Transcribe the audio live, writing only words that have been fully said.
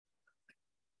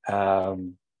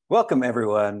Welcome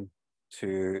everyone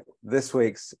to this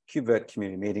week's KubeVirt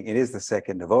community meeting. It is the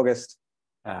 2nd of August,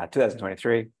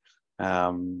 2023.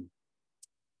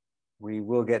 We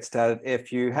will get started.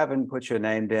 If you haven't put your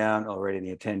name down already in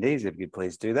the attendees, if you'd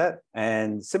please do that.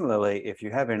 And similarly, if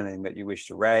you have anything that you wish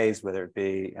to raise, whether it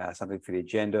be something for the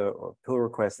agenda or pull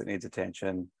request that needs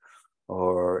attention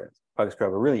or bug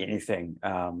scrub or really anything,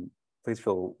 please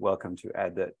feel welcome to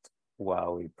add that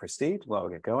while we proceed, while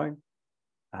we get going.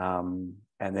 And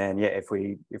then, yeah, if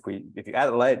you add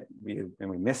it late and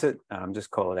we miss it,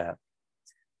 just call it out.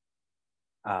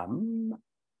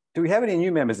 Do we have any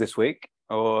new members this week,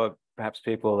 or perhaps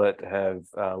people that have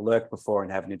lurked before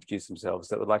and haven't introduced themselves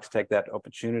that would like to take that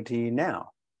opportunity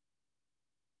now?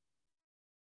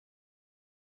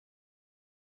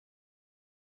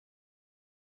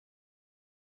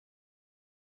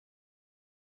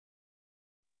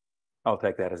 I'll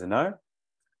take that as a no.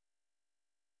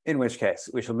 In which case,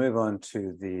 we shall move on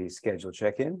to the scheduled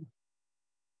check-in.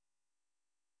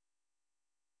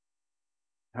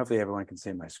 Hopefully everyone can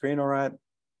see my screen all right.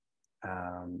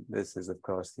 This is, of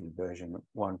course, the version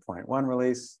 1.1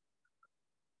 release.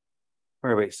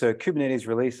 Where are we? So Kubernetes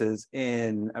releases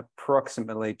in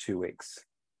approximately 2 weeks.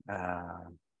 That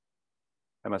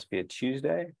must be a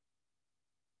Tuesday.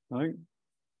 No?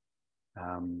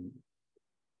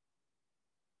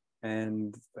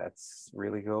 And that's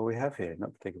really all we have here.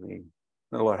 Not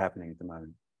a lot happening at the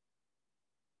moment.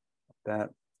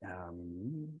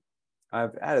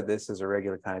 I've added this as a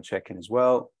regular kind of check-in as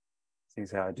well.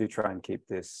 Seems how I do try and keep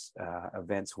this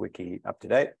events wiki up to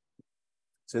date.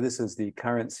 So this is the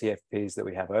current CFPs that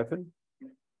we have open.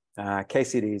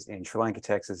 KCDs in Sri Lanka,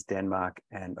 Texas, Denmark,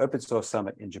 and Open Source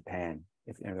Summit in Japan,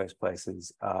 if any of those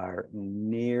places are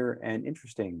near and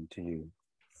interesting to you.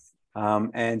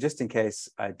 And just in case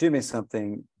I do miss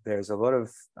something, there's a lot of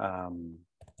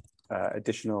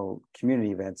additional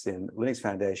community events in Linux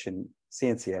Foundation,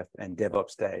 CNCF, and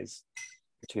DevOps Days,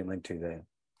 which you can link to there.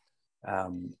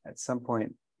 At some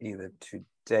point, either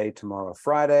today, tomorrow, or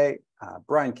Friday,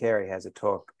 Brian Carey has a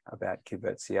talk about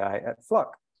KubeVirt CI at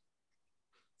Flock.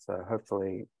 So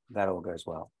hopefully that all goes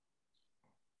well.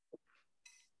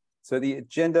 So the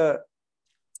agenda,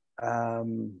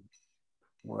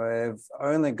 we've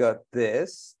only got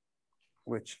this,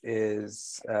 which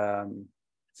is,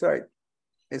 sorry,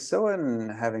 is someone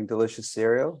having delicious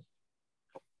cereal?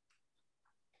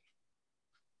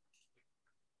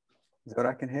 Is that what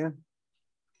I can hear?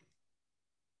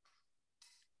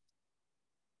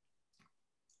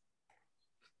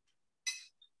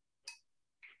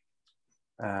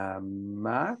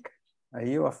 Mark, are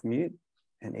you off mute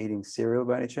and eating cereal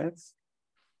by any chance?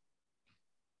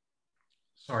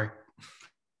 Sorry.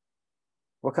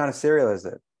 What kind of cereal is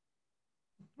it?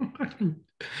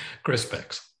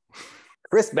 Crispix.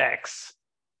 Crispix.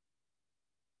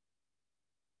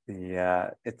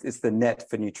 It's the net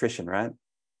for nutrition, right?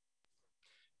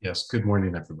 Yes. Good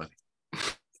morning, everybody.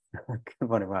 Good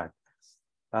morning, Mark.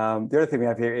 The other thing we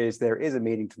have here is there is a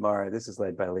meeting tomorrow. This is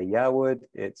led by Lee Yarwood.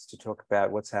 It's to talk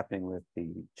about what's happening with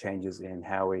the changes in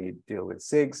how we deal with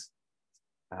SIGs.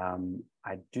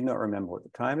 I do not remember what the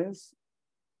time is.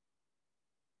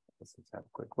 Let's have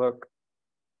a quick look.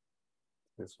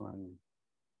 This one.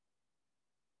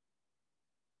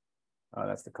 Oh,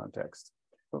 that's the context.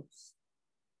 Oops.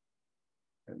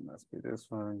 It must be this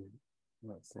one.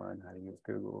 Let's learn how to use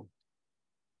Google.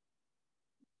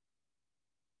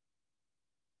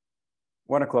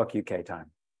 1 o'clock UK time.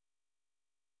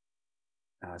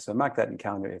 So mark that in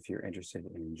calendar if you're interested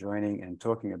in joining and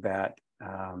talking about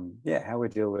how we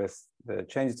deal with the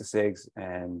changes to SIGs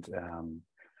and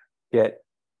get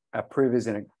approvers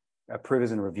and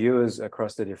reviewers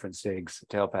across the different SIGs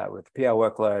to help out with PR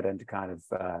workload and to kind of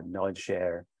knowledge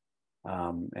share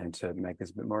and to make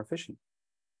this a bit more efficient.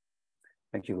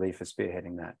 Thank you, Lee, for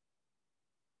spearheading that.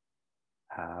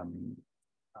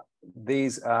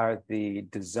 These are the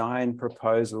design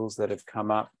proposals that have come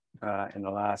up in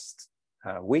the last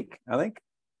week, I think.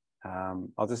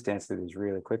 I'll just dance through these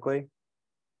really quickly.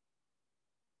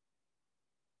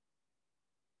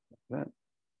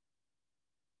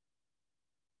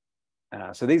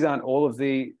 So these aren't all of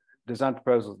the design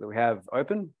proposals that we have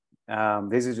open.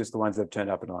 These are just the ones that have turned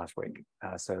up in the last week.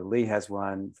 So Lee has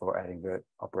one for adding virt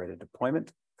operator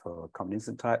deployment for common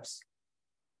instance types.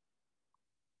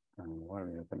 Why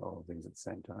don't we open all of these at the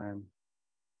same time?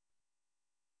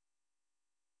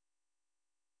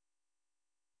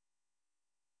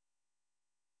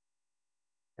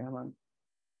 Come on.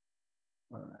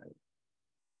 All right.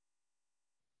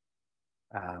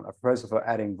 A proposal for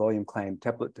adding volume claim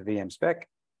template to VM spec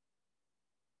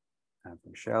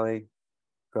from Shelley.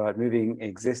 got moving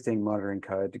existing monitoring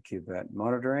code to KubeVirt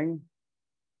monitoring.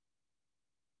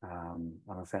 I'm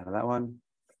a fan of that one.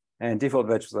 And default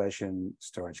virtualization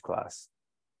storage class.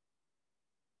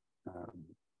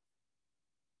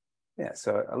 Yeah,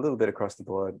 so a little bit across the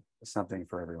board, something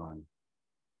for everyone.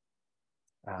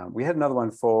 We had another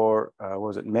one for, what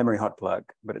was it, memory hot plug,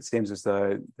 but it seems as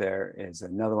though there is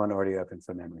another one already open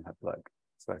for memory hot plug.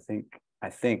 So I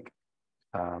think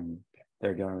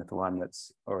they're going with the one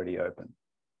that's already open.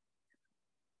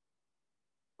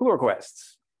 Pull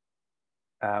requests.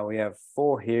 We have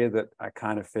 4 here that I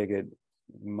kind of figured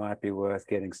might be worth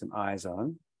getting some eyes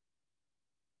on.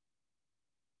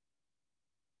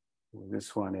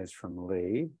 This one is from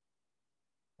Lee.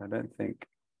 I don't think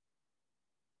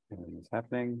anything is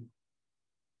happening.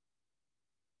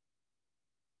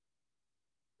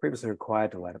 Previously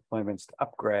required to allow deployments to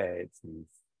upgrade from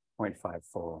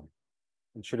 0.54.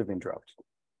 It should have been dropped.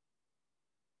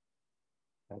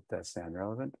 That does sound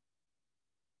relevant.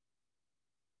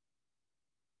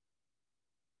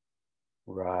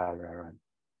 Right.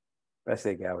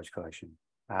 Basically, garbage collection.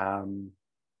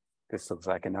 This looks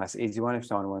like a nice, easy one if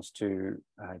someone wants to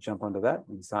jump onto that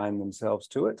and sign themselves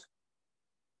to it.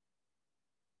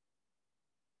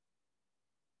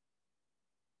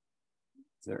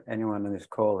 Is there anyone on this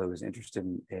call who is interested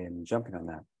in jumping on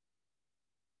that?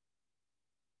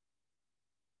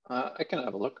 I can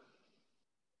have a look.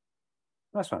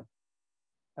 Nice one.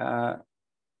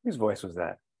 Whose voice was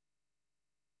that?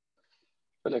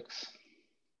 Felix.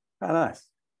 Oh, nice.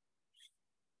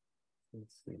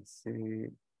 Let's see.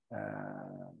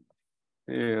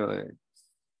 Felix.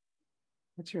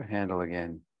 What's your handle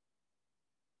again?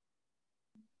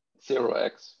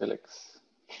 0x Felix.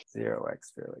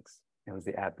 0x Felix. It was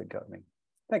the ad that got me.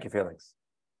 Thank you, Felix.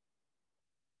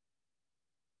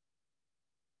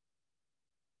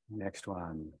 Next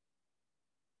one.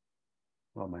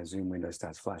 Well, my Zoom window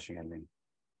starts flashing at me.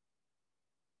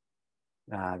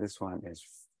 This one is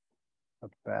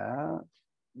about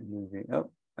moving. Oh,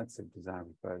 that's a design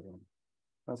proposal.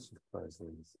 Let's just close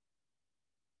these.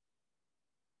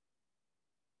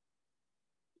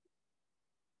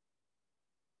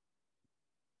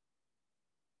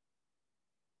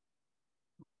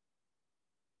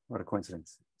 What a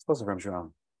coincidence. It's also from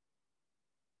João.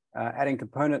 Adding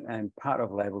component and part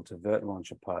of label to Virt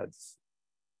launcher pods.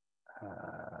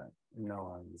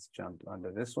 No one's jumped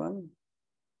onto this one.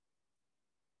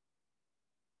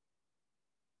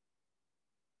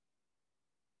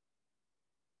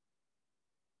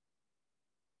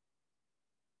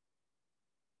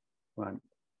 One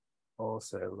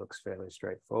also looks fairly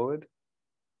straightforward.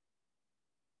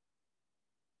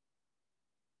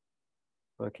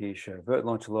 Loki show Virt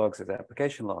launcher logs as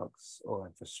application logs or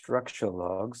infrastructure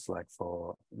logs, like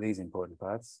for these important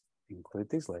parts, include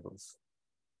these labels.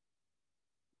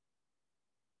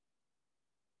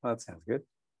 Well, that sounds good.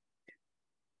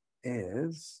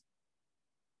 Is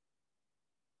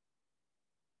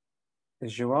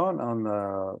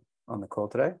João on the call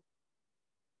today?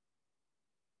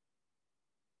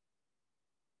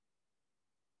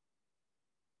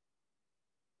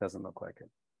 Doesn't look like it.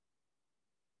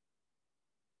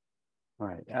 All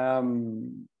right.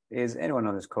 Is anyone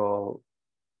on this call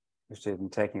interested in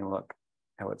taking a look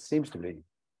at what seems to be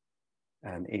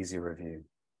an easy review?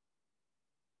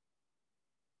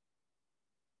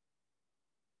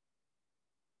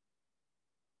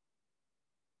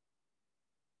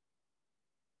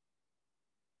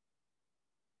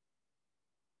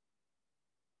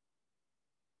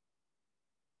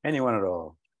 Anyone at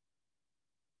all?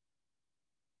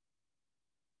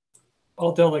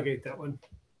 I'll delegate that one.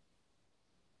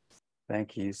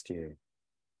 Thank you, Stu.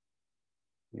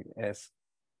 Yes.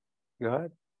 Go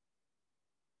ahead.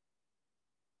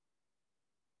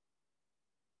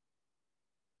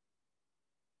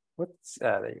 What's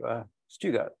there you are.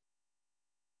 Stu got.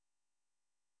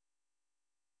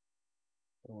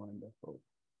 Wonderful.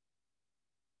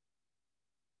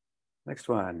 Next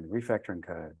one, refactoring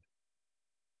code.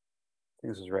 I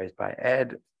think this was raised by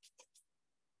Ed.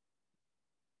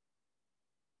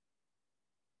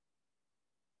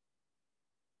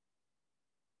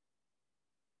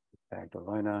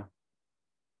 Magdalena.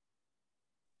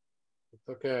 It's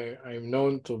okay. I'm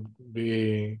known to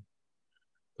be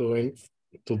to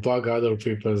bug other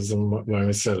people's by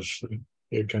myself.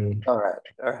 You can. All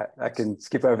right. I can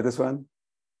skip over this one.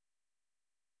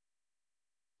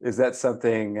 Is that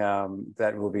something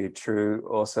that will be true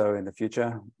also in the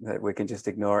future? That we can just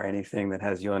ignore anything that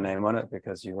has your name on it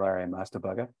because you are a master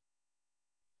bugger?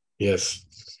 Yes.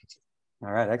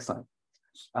 All right, excellent.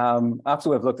 After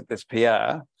we've looked at this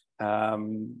PR,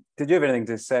 Did you have anything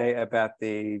to say about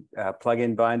the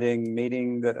plugin binding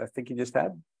meeting that I think you just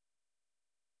had?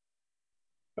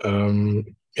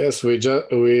 Yes,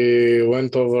 we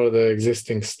went over the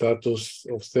existing status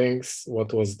of things,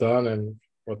 what was done and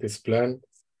what is planned.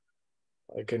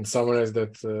 I can summarize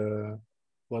that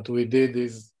what we did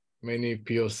is many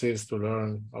POCs to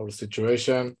learn our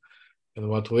situation, and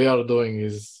what we are doing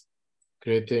is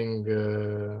creating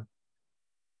the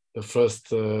first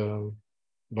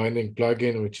binding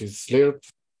plugin, which is Slurp,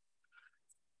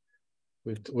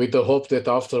 with the hope that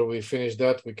after we finish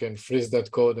that, we can freeze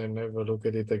that code and never look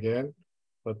at it again.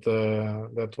 But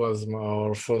that was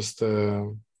our first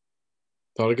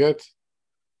target.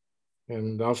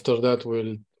 And after that,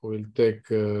 we'll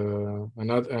take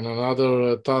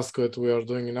another task that we are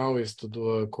doing now is to do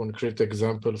a concrete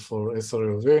example for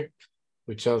SRLV,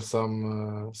 which has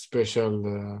some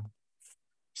special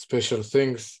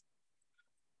things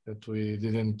that we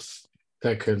didn't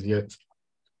tackle yet.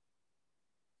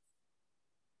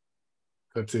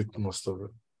 That's it, most of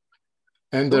it.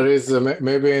 And there is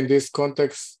maybe in this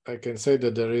context, I can say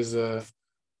that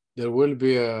there will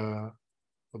be a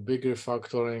big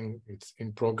refactoring. It's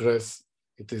in progress.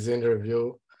 It is in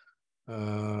review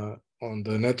on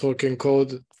the networking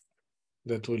code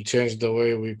that will change the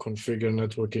way we configure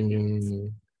networking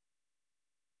in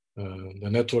the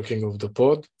networking of the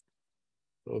pod.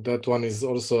 So that one is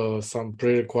also some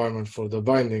pre-requirement for the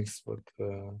bindings, but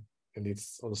and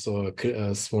it's also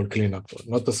a small cleanup,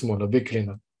 not a small, a big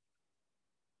cleanup.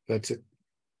 That's it.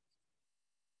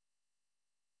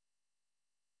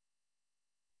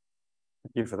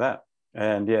 Thank you for that.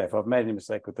 And yeah, if I've made any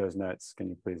mistake with those notes, can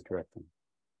you please correct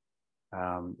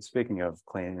them? Speaking of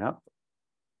cleaning up,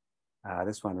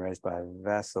 this one raised by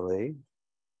Vasily.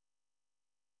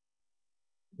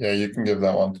 Yeah, you can give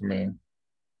that one to me.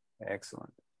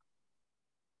 Excellent.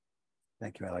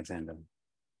 Thank you, Alexander.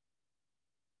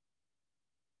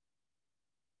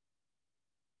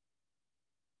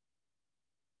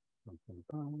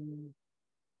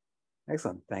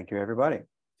 Excellent. Thank you, everybody.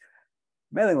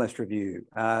 Mailing list review.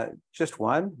 Just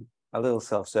one, a little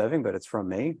self-serving, but it's from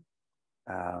me.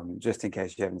 Just in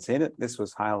case you haven't seen it, this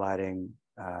was highlighting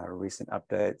recent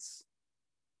updates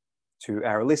to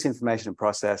our release information and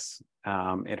process.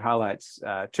 It highlights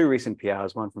two recent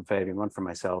PRs, one from Fabian, one from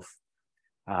myself.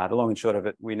 The long and short of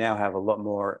it, we now have a lot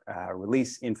more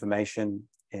release information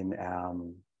in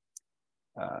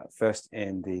first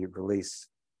in the release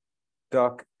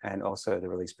doc and also the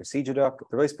release procedure doc.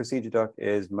 The release procedure doc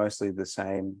is mostly the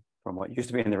same from what used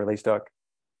to be in the release doc.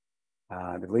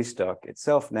 The release doc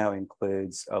itself now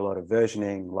includes a lot of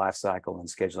versioning, lifecycle, and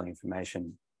scheduling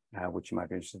information, which you might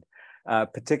be interested in,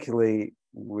 particularly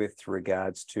with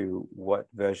regards to what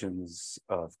versions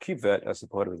of KubeVirt are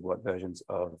supported with what versions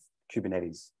of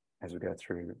Kubernetes as we go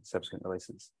through subsequent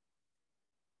releases.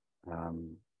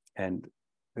 And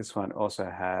this one also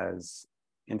has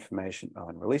information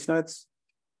on release notes.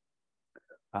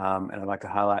 And I'd like to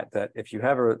highlight that if you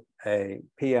have a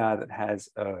PR that has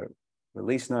a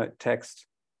release note text,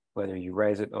 whether you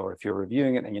raise it or if you're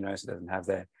reviewing it and you notice it doesn't have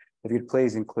that, if you'd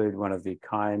please include one of the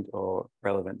kind or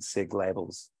relevant SIG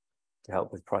labels to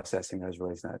help with processing those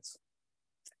release notes.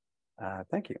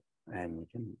 Thank you. And you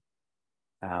can,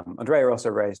 Andrea also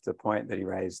raised the point that he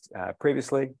raised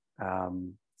previously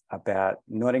about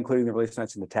not including the release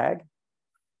notes in the tag.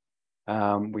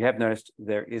 We have noticed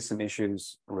there is some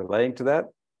issues relating to that.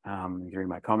 During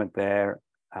my comment there,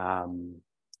 and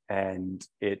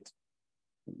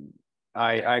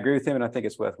I agree with him, and I think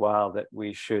it's worthwhile that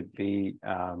we should be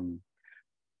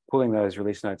pulling those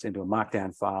release notes into a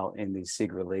markdown file in the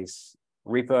SIG release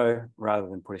repo rather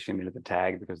than pushing them into the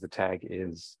tag, because the tag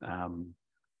is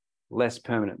less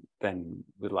permanent than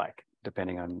we'd like,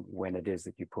 depending on when it is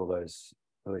that you pull those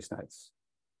release notes.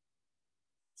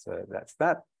 So that's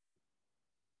that.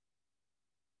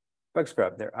 Bug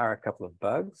scrub, there are a couple of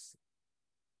bugs.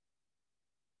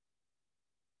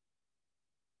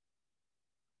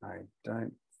 I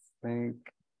don't think.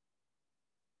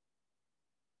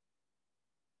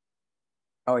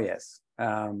 Oh, yes.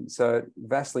 So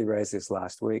Vasily raised this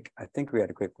last week. I think we had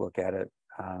a quick look at it.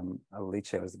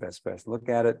 Alicia was the best person to look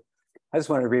at it. I just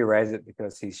wanted to re-raise it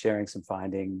because he's sharing some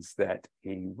findings that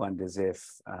he wonders if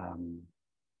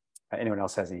anyone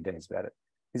else has any ideas about it.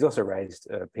 He's also raised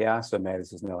a PR, so maybe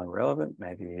this is no longer relevant.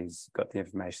 Maybe he's got the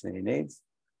information that he needs.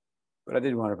 But I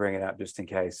did want to bring it up just in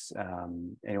case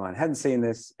anyone hadn't seen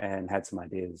this and had some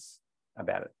ideas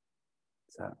about it.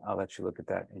 So I'll let you look at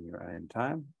that in your own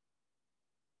time.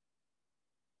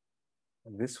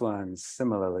 This one,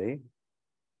 similarly,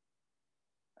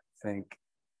 I think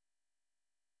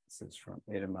this is from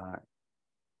Itamar.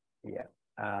 Yeah,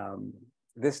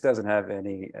 This doesn't have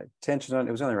any attention on it.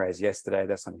 It was only raised yesterday.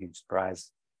 That's not a huge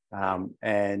surprise.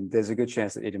 And there's a good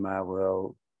chance that Itamar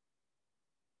will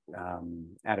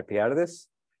add a PR to this.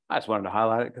 I just wanted to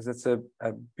highlight it because it's a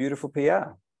beautiful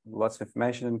PR. Lots of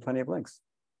information and plenty of links.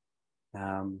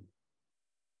 A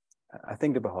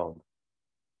thing to behold.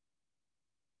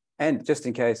 And just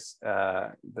in case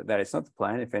that it's not the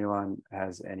plan, if anyone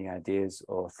has any ideas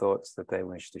or thoughts that they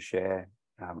wish to share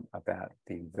about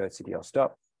the Virt CDL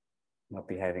stop not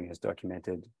behaving as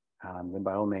documented, then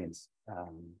by all means,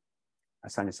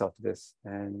 assign yourself to this.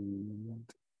 And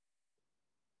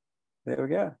there we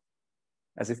go,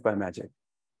 as if by magic.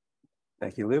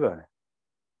 Thank you, Lubo.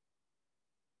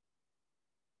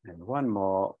 And one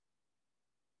more.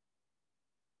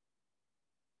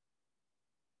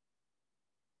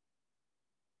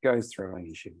 Goes throwing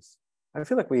issues. I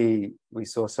feel like we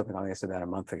saw something like this about a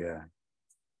month ago.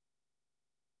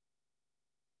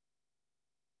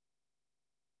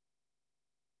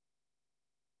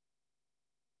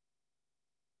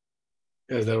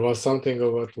 Yes, there was something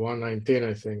about 119,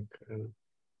 I think. And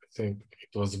I think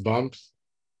it was bumps.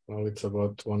 Now it's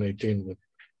about 118, but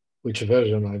which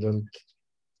version?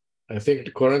 I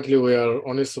think currently we are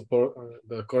only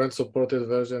the current supported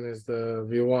version is the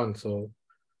V1. So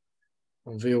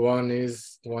V1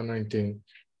 is 119.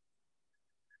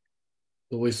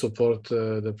 Do we support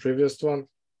the previous one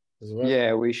as well?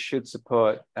 Yeah, we should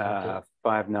support Okay.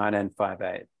 5.9 and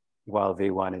 5.8 while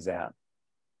V1 is out.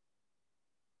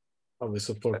 Oh, we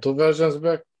support two versions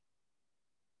back?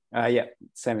 Yeah,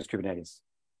 same as Kubernetes.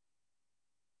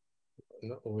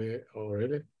 No, oh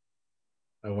really?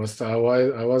 I was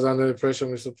under the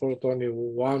impression we support only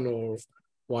one or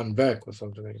one back or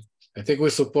something like that. I think we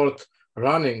support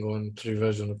running on 3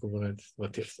 versions of Kubernetes,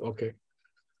 but yes, okay.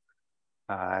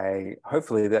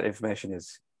 Hopefully that information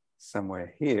is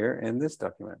somewhere here in this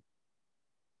document.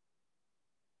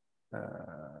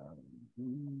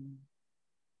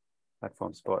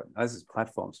 Platform support. Oh, this is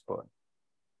platform support.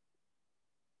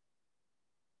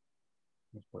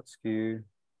 Support SKU.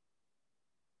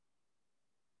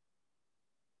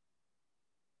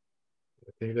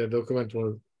 I think the document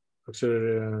was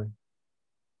actually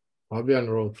Fabian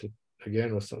wrote it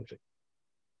again or something.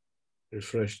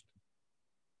 Refreshed.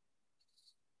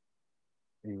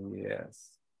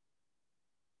 Yes.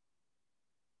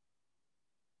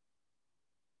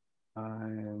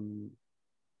 I'm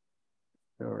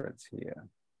sure it's here.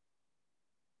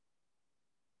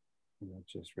 Not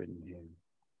just written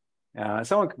here.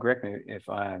 Someone can correct me if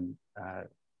I'm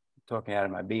talking out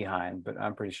of my behind, but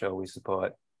I'm pretty sure we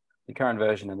support the current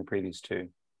version and the previous 2.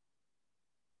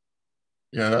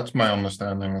 Yeah, that's my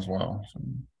understanding as well. So.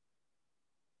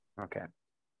 Okay.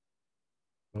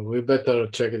 We better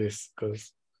check this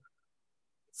because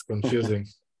it's confusing.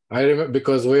 I remember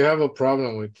because we have a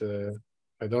problem with.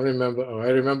 I don't remember. I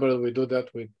remember we do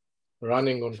that with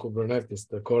running on Kubernetes,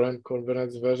 the current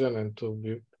Kubernetes version and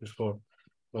 2 before,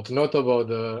 but not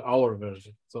about our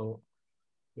version. So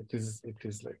it is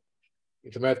like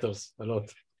it matters a lot.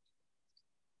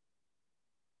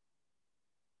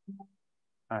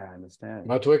 I understand.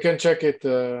 But we can check it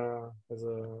as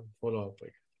a follow-up.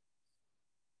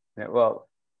 Yeah, well,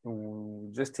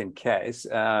 just in case,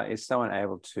 is someone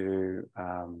able to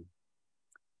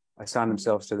assign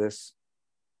themselves to this?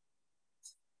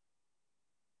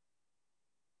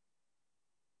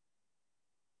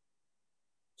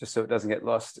 Just so it doesn't get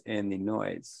lost in the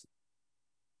noise.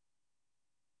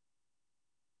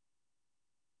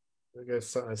 I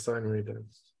guess assign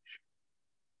readers.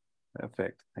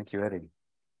 Perfect. Thank you, Eddie.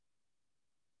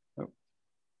 Oh.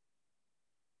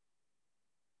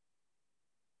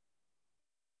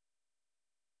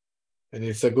 And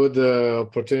it's a good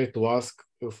opportunity to ask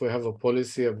if we have a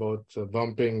policy about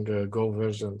bumping Go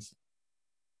versions,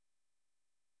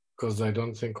 because I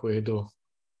don't think we do.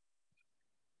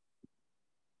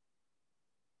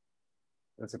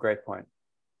 That's a great point.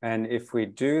 And if we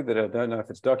do, that I don't know if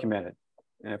it's documented.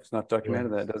 And if it's not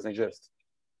documented, then it doesn't exist.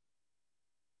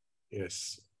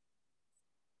 Yes.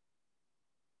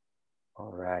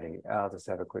 All righty. I'll just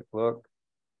have a quick look.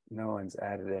 No one's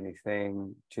added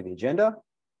anything to the agenda.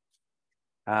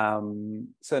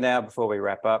 So now, before we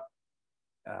wrap up,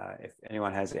 if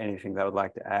anyone has anything they would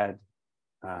like to add,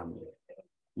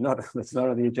 that's not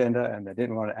on the agenda and they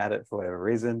didn't want to add it for whatever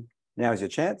reason, now is your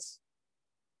chance.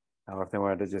 Or if they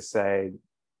wanted to just say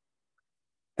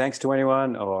thanks to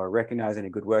anyone or recognize any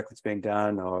good work that's being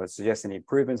done or suggest any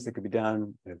improvements that could be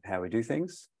done with how we do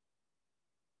things.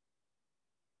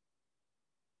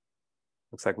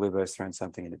 Looks like Lubo's thrown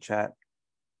something in the chat.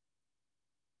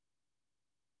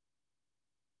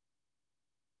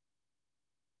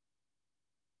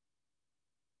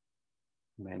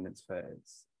 maintenance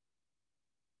phase.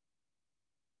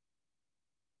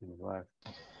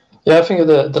 Yeah, I think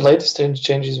the latest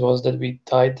changes was that we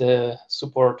tied the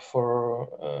support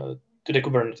for to the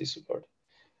Kubernetes support.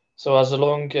 So as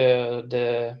long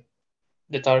the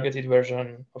targeted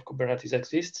version of Kubernetes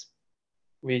exists,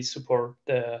 we support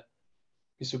the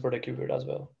KubeVirt as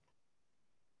well.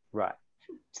 Right.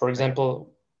 For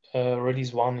example,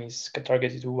 release 1 is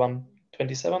targeted to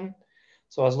 127.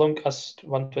 So as long as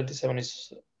 127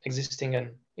 is existing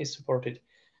and is supported,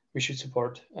 we should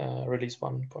support release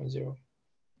 1.0.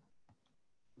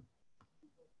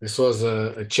 This was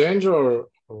a change or?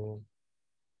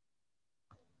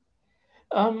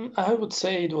 I would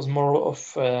say it was more of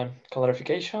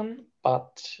clarification,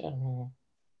 but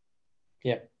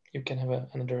yeah, you can have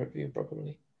another review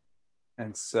probably.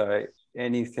 And so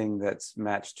anything that's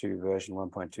matched to version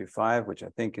 1.25, which I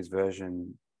think is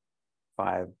version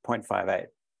 5.58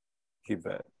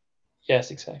 KubeVirt.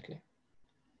 Yes, exactly.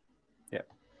 Yeah.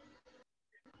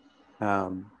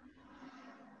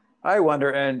 I wonder,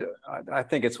 and I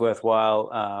think it's worthwhile,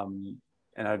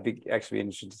 and I'd be actually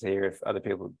interested to hear if other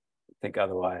people think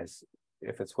otherwise,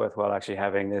 if it's worthwhile actually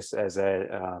having this as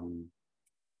a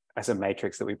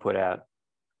matrix that we put out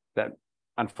that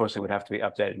unfortunately would have to be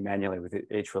updated manually with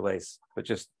each release, but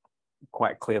just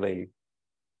quite clearly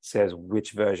says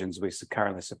which versions we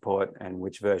currently support and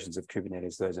which versions of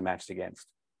Kubernetes those are matched against.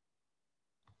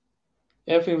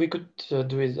 Yeah, I think we could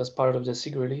do it as part of the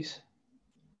SIG release.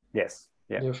 Yes.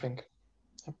 Yeah. Do you think?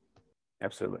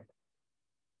 Absolutely.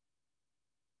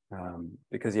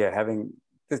 Because yeah, having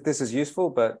this is useful,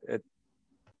 but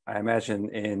I imagine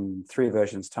in 3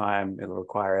 versions time, it'll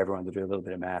require everyone to do a little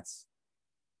bit of maths.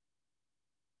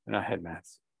 And I had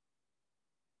maths.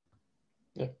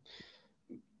 Yeah,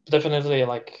 definitely.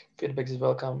 Like feedback is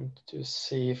welcome to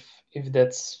see if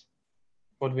that's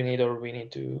what we need, or we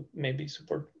need to maybe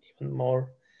support even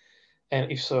more,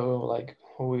 and if so, like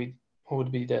who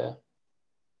would be the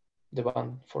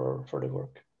one for the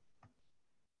work.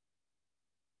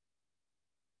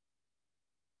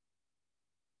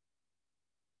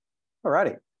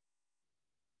 Alrighty.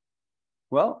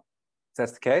 Well, if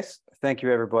that's the case, thank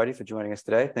you everybody for joining us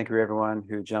today. Thank you everyone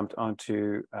who jumped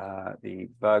onto the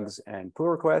bugs and pull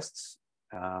requests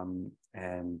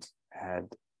and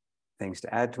had things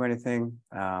to add to anything.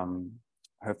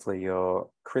 Hopefully your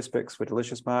Crispix were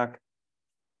delicious, Mark.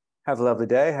 Have a lovely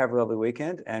day, have a lovely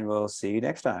weekend, and we'll see you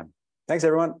next time. Thanks,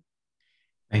 everyone.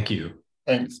 Thank you.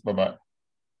 Thanks. Bye-bye.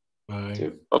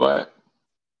 Bye. Bye-bye.